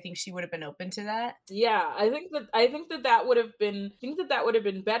like. I think she would have been open to that. Yeah, I think that would have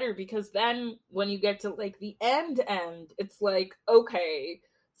been better because then when you get to like the end, it's like, okay,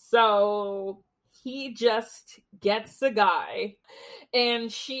 so he just gets a guy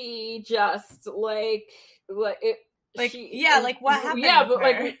and she just like it, Like, like what happened? Yeah, but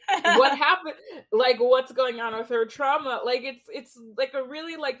with her? like what happened? Like what's going on with her trauma? Like it's like a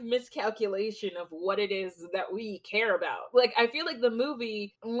really like miscalculation of what it is that we care about. Like I feel like the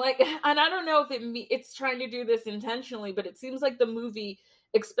movie, like, and I don't know if it's trying to do this intentionally, but it seems like the movie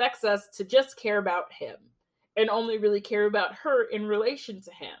expects us to just care about him and only really care about her in relation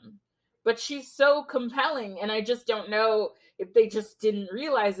to him. But she's so compelling, and I just don't know if they just didn't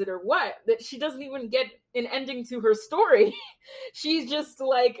realize it or what, that she doesn't even get an ending to her story. She's just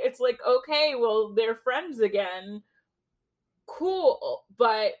like, it's like, okay, well, they're friends again. Cool.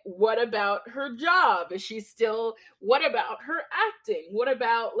 But what about her job? Is she still, what about her acting? What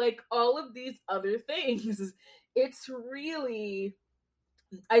about like all of these other things? It's really,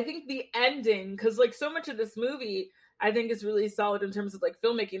 I think the ending, because like so much of this movie, I think is really solid in terms of like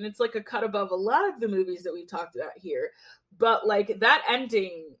filmmaking. It's like a cut above a lot of the movies that we've talked about here. But like that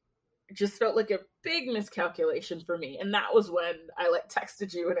ending just felt like a big miscalculation for me. And that was when I like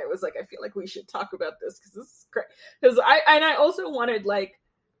texted you and it was like, I feel like we should talk about this because this is great. Because I also wanted like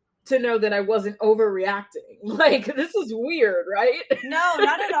to know that I wasn't overreacting. Like, this is weird, right? No,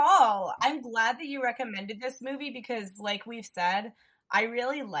 not at all. I'm glad that you recommended this movie because like we've said, I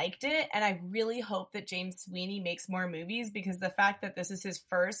really liked it, and I really hope that James Sweeney makes more movies because the fact that this is his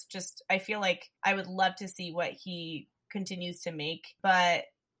first, just, I feel like I would love to see what he continues to make. But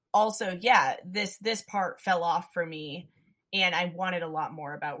also, yeah, this part fell off for me, and I wanted a lot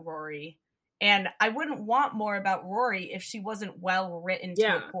more about Rory. And I wouldn't want more about Rory if she wasn't well written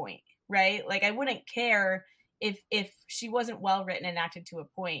to a point, right? Like, I wouldn't care if she wasn't well written and acted to a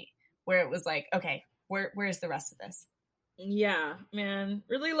point where it was like, okay, where's the rest of this? Yeah, man.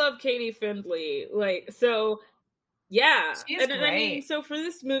 Really love Katie Findlay. Like, so, yeah. She's great. I mean, so for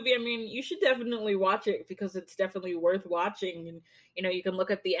this movie, I mean, you should definitely watch it because it's definitely worth watching. And, you know, you can look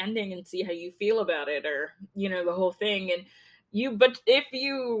at the ending and see how you feel about it or, you know, the whole thing. And but if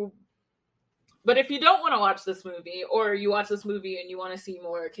you don't want to watch this movie or you watch this movie and you want to see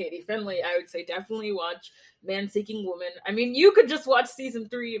more Katie Findlay, I would say definitely watch Man Seeking Woman. I mean, you could just watch season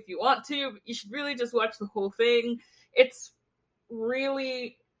 3 if you want to, but you should really just watch the whole thing. It's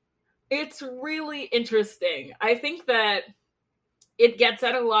really interesting. I think that it gets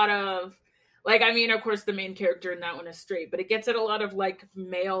at a lot of, like, I mean, of course, the main character in that one is straight, but it gets at a lot of, like,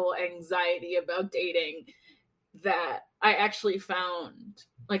 male anxiety about dating that I actually found,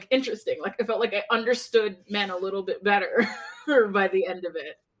 like, interesting. Like, I felt like I understood men a little bit better by the end of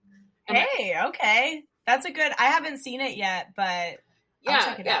it. And okay. That's a good, I haven't seen it yet, but I'll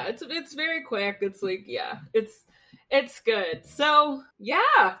check it out. It's very quick. It's like, yeah, it's good. So, yeah.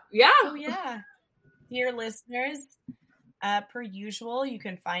 So, yeah. Dear listeners, per usual, you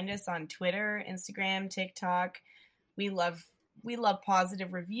can find us on Twitter, Instagram, TikTok. We love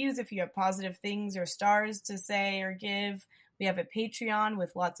positive reviews. If you have positive things or stars to say or give, we have a Patreon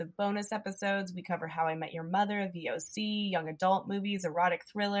with lots of bonus episodes. We cover How I Met Your Mother, The OC, young adult movies, erotic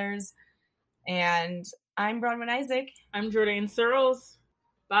thrillers. And I'm Bronwyn Isaac. I'm Jordan Searles.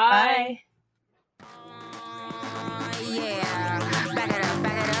 Bye. Yeah, back it up.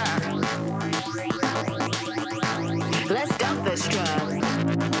 Let's dump this truck.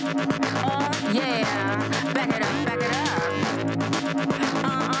 Yeah, back it up.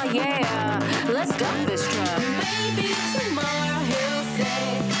 Yeah, let's dump this truck.